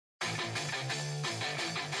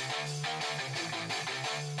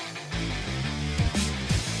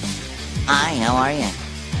Hi, how are you?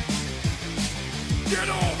 Get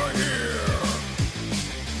over here!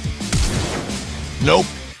 Nope.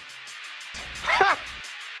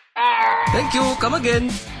 Thank you, come again.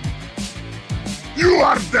 You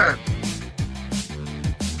are dead!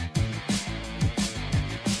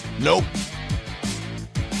 Nope.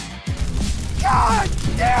 God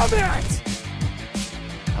damn it!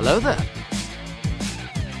 Hello there.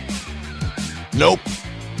 Nope.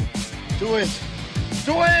 Do it!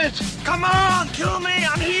 Do it! Come on, kill me,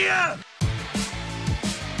 I'm here!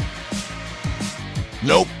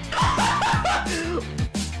 Nope.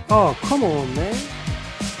 Oh, come on, man.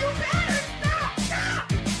 You better stop!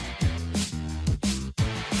 Stop!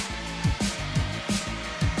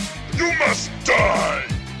 You must die!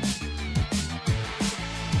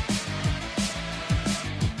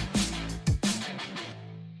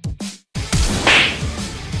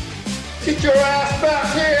 Get your ass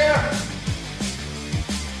back here!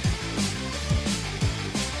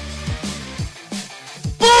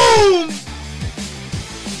 Boom!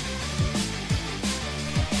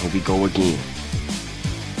 Here we go again.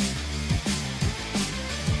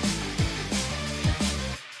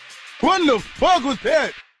 What the fuck was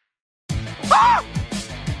that?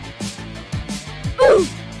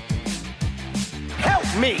 Help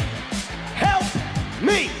me! Help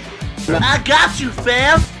me! I got you,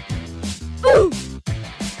 fam! You're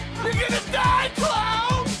gonna die,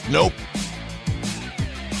 clown! Nope.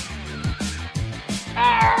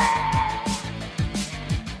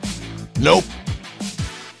 Nope.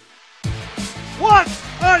 What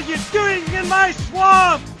are you doing in my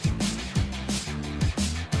swamp?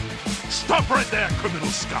 Stop right there, criminal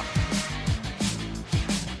scum!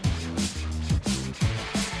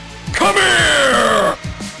 Come here!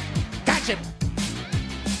 Gotcha!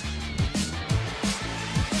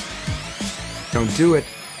 Don't do it.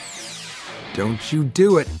 Don't you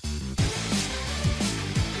do it.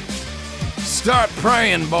 Start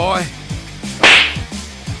praying, boy.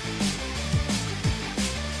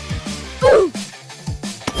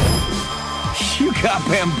 You got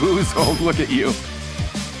bamboozled, look at you.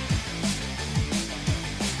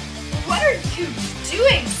 What are you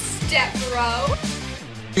doing, step bro?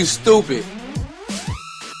 You stupid.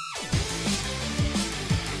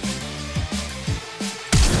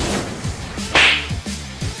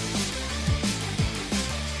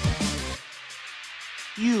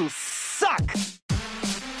 You suck!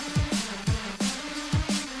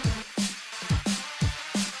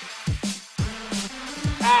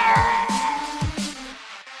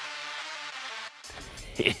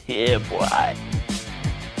 Yeah, boy.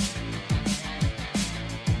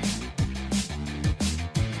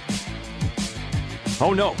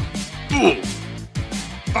 Oh no.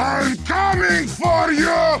 I'm coming for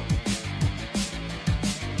you!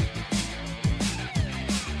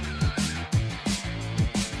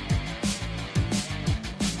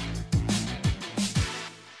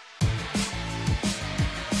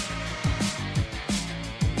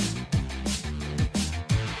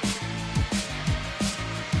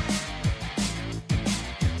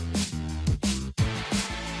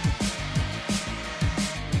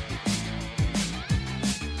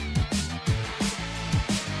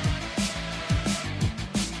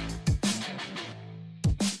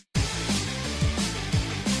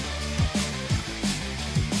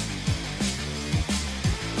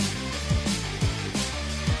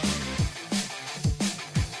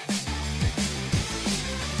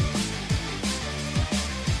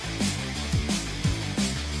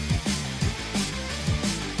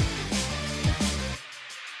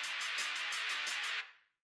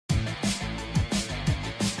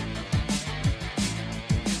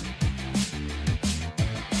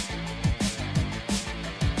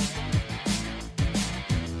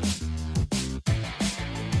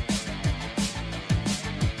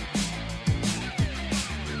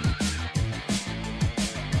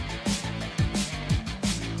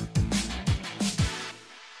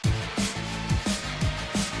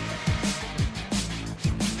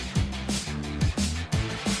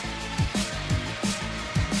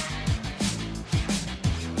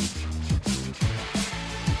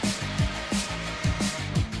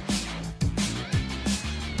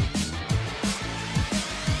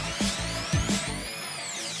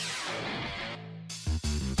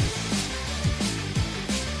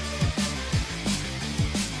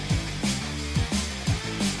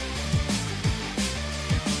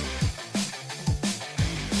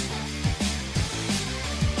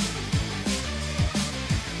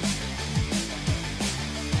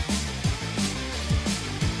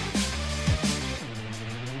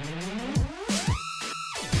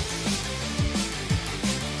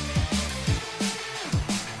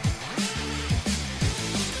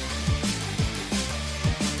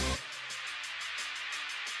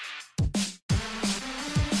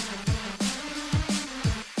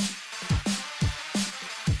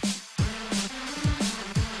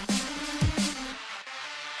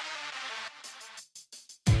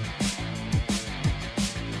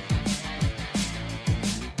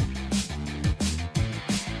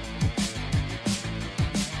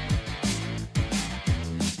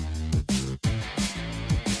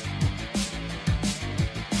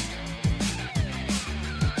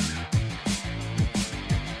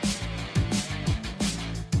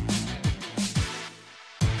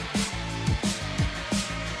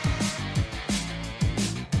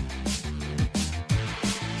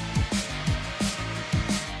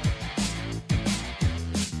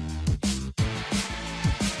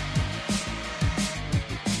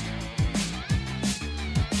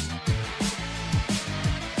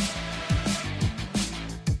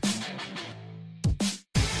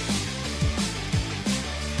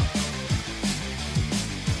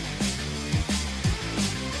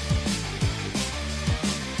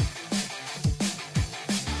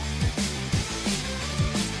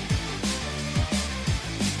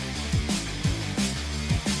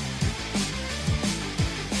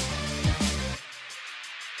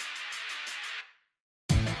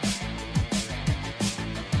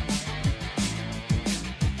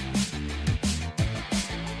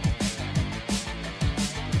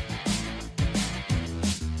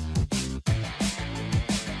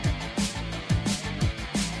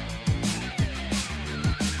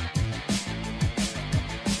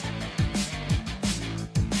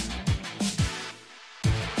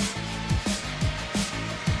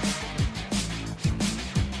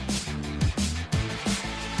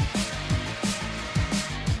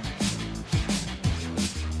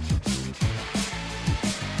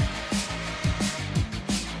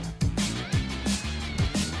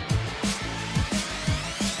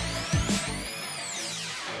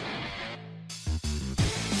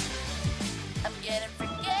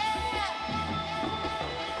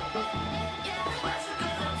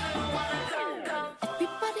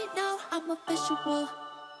 beautiful.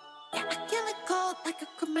 Yeah, I kill it cold like a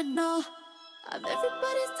criminal. I'm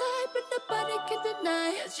everybody's type, but nobody can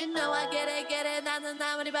deny. Cause you know I get it, 나는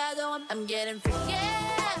아무리 봐도 I'm getting freaky.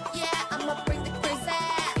 Yeah, I'ma bring the crazy.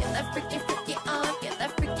 Get that freaky, freaky on. Get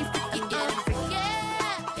that freaky, freaky, get freaky.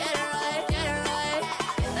 Get it right, get it right.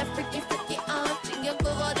 Get that freaky, freaky on. 신경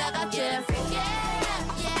끄고 다 같이 freaky.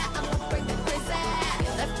 Yeah, I'ma bring the crazy.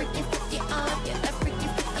 Get that freaky, freaky on. Get that freaky,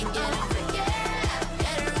 freaky, get freaky.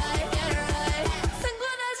 Get it right, get it right.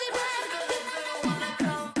 상관하지 마.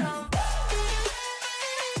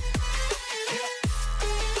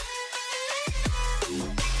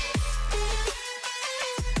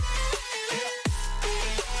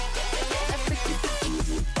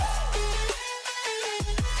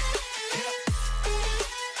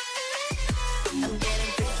 I'm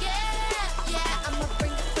getting freaky, yeah, I'ma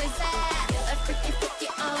bring the crazy. Get that freaky, freaky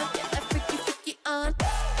on, get that freaky, freaky on.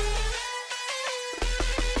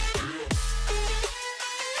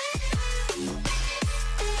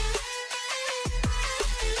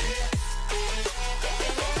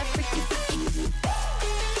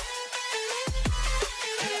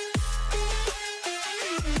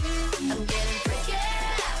 I'm getting freaky,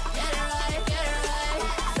 get it right, get it right.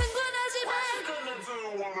 상관하지 마.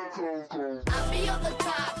 I'll be on the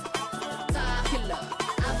top, top killer.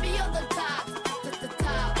 I'll be on the top, the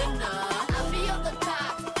top winner. I'll be on the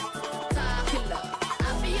top, top killer.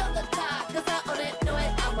 I'll be on the top, cause I own it, know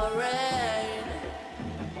it, I'm a rain.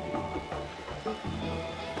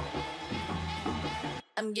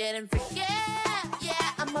 I'm getting freaky,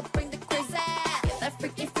 yeah, I'ma bring the crazy. Get that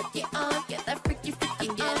freaky, freaky on, get that freaky, freaky,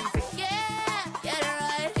 getting freaky. Get it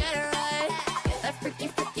right, get it right. Get that freaky,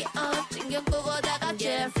 freaky on. 신경 끄고 다 같이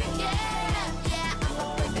freaky. Yeah,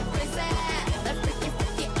 I'ma bring the crazy. Get that freaky,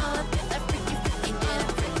 freaky on. Get that freaky, freaky,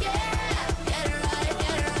 getting freaky. Get it right,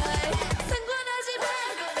 get it right. 상관하지 마.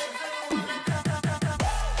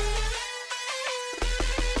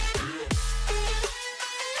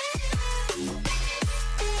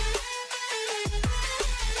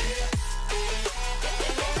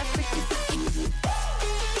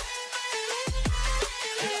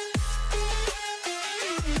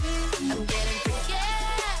 I'm getting freaky,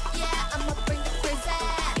 yeah, I'ma bring the crazy.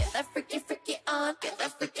 Get that freaky, freaky on, get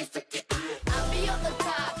that freaky, freaky